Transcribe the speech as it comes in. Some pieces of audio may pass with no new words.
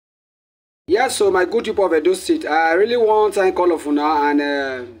Yes, so my good people of Edo State, I really want to thank all of you now, and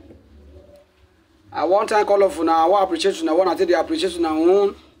I want to thank all of you now. I want to appreciate you now. I want to take the appreciation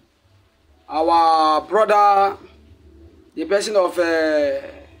now. Our brother, the person of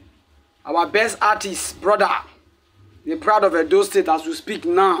our best artist, brother, the proud of Edo State as we speak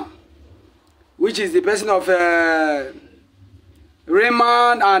now, which is the person of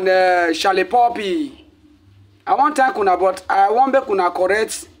Rema and Shallipopi. I want to thank you, but I want to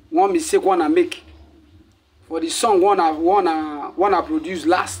correct one mistake one I make for the song one I produced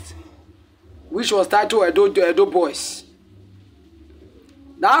last, which was titled Edo Boys.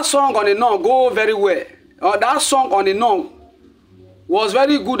 That song on the non go very well. That song on the non was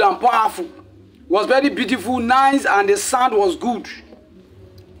very good and powerful, was very beautiful, nice, and the sound was good.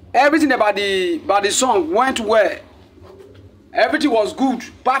 Everything about the song went well. Everything was good,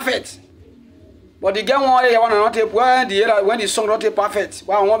 perfect. But the game when the song not perfect.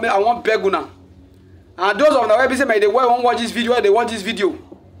 Well, I want beg now. And those of the web say they won't watch this video, they watch this video.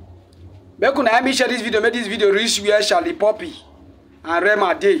 Make let me share this video, make this video reach where Shallipopi and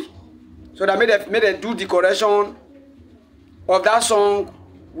Rema day. So that made they do the correction of that song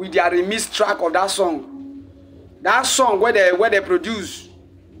with their remix track of that song. That song where they produce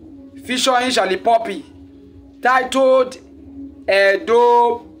featuring Shallipopi titled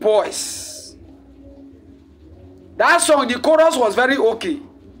Edo Boys. That song, the chorus was very okay.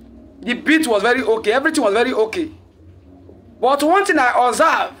 The beat was very okay. Everything was very okay. But one thing I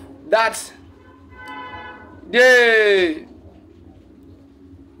observed that the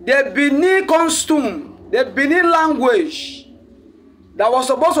Benin costume, the Benin language that was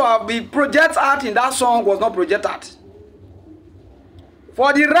supposed to have been projected out in that song was not projected.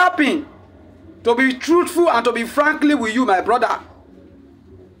 For the rapping, to be truthful and to be frankly with you, my brother,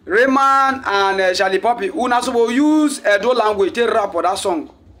 Rema and Shallipopi, una supposed use Edo language to rap for that song.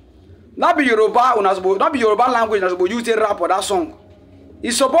 Not be Yoruba, not be Yoruba language, una supposed use to rap for that song.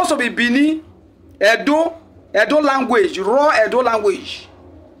 It's supposed to be Bini, Edo language, raw Edo language.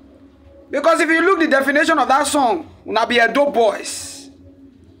 Because if you look the definition of that song, una be Edo Boys.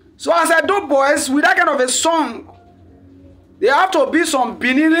 So as Edo Boys, with that kind of a song, there have to be some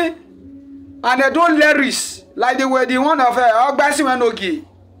Bini and Edo lyrics, like they were the one of Ogbasi Wenogi.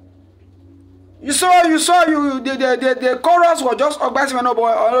 You saw the chorus was just Ogbasi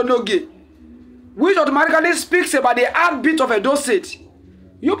Wenogi, which automatically speaks about the heartbeat of Edo State.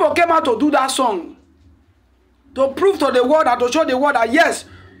 You people came out to do that song to prove to the world and to show the world that yes,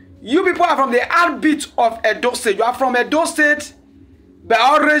 you people are from the heartbeat of Edo State. You are from Edo State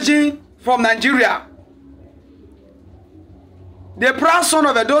by origin, from Nigeria. The proud son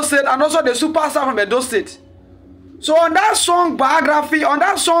of Edo State and also the superstar from Edo State. So on that song biography, on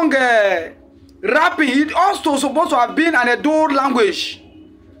that song rapping, it also supposed to have been an Edo language.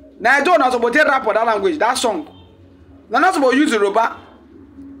 Now Edo not supposed to rap for that language, that song. They're not supposed to use Yoruba.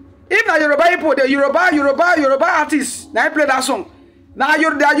 If na Yoruba people, the Yoruba artists, now play that song. Now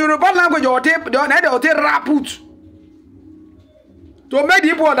the Yoruba language they take rap out. To make the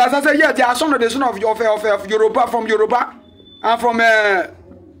people understand say yes, they are son of the son of Yoruba, from Yoruba. And from the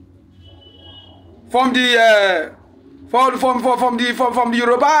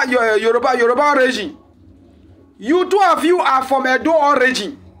Yoruba origin. You two of you are from Edo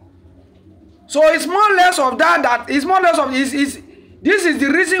origin. So it's more or less of that it's more or less of this is the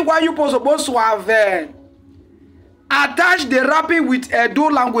reason why you supposed to have attached the rapping with Edo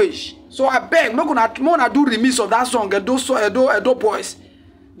language. So I beg, not gonna do remix of that song, Edo Boys.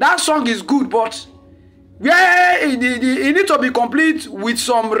 That song is good, but yeah, it needs to be complete with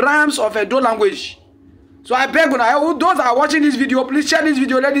some rhymes of Edo language. So I beg those that are watching this video, please share this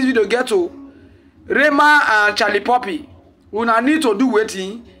video, let this video get to Rema and Shallipopi. Una need to do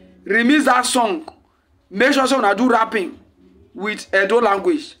waiting, remix that song. Make sure una do rapping with Edo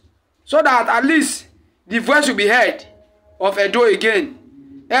language. So that at least the voice will be heard of Edo again.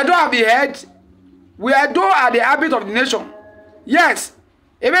 Edo will be heard. We Edo are the habit of the nation. Yes.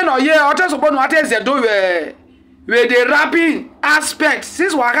 Even though I just suppose what is Edo with the rapping aspect.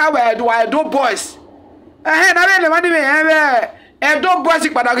 Since we are Edo Boys. Edo Boys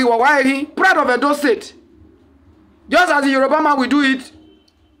is proud of Edo State. Just as the Yoruba man will do it.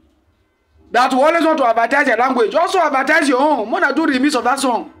 That we always want to advertise your language. Also advertise your own. Wanna do remix of that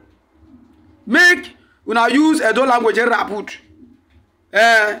song. Make una use Edo language and rap out.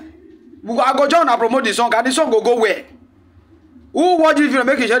 We go join and promote the song, and the song go where? Who watch this video,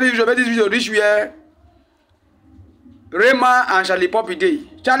 make this video reach where Rema and Shallipopi day.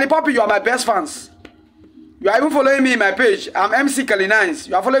 Shallipopi, you are my best fans. You are even following me in my page. I'm MC Kalinines.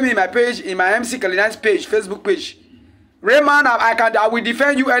 You are following me in my page, in my MC Kalinines page, Facebook page. Rema, I will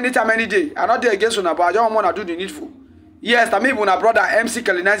defend you anytime, any day. I'm not there against you, but I don't want to do the needful. Yes, that means when I brother MC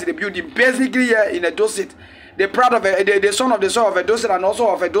colonize the building, basically here in a Dosit, the proud of the son of a Dosit and also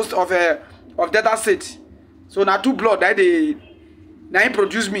of a Dosit of Delta State. So now two blood that they now he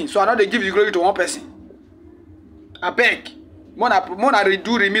produce me. So I know they give the glory to one person. I beg. Mona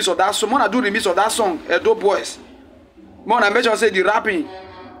do remix of that song. Mona do remix of that song. Edo boys. Mona make sure say the rapping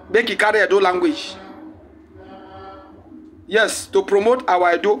make it carry Edo language. Yes, to promote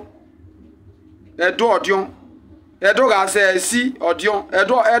our Edo audion. Edo has a C audion.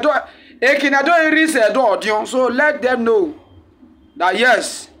 Edo Ekin Edo is Edo audion. So let them know that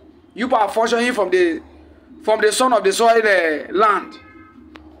yes, you are functioning from the son of the soil land.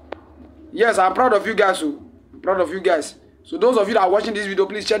 Yes, I'm proud of you guys. So I'm proud of you guys. So those of you that are watching this video,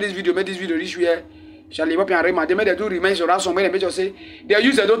 please share this video, make this video reach where shallipopi and rema. They made them do remains or that song. When they make you say they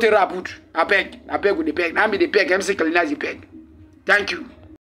use a don't rap put. I beg with the peg. Now me the peg. MC Kalina the peg. Thank you.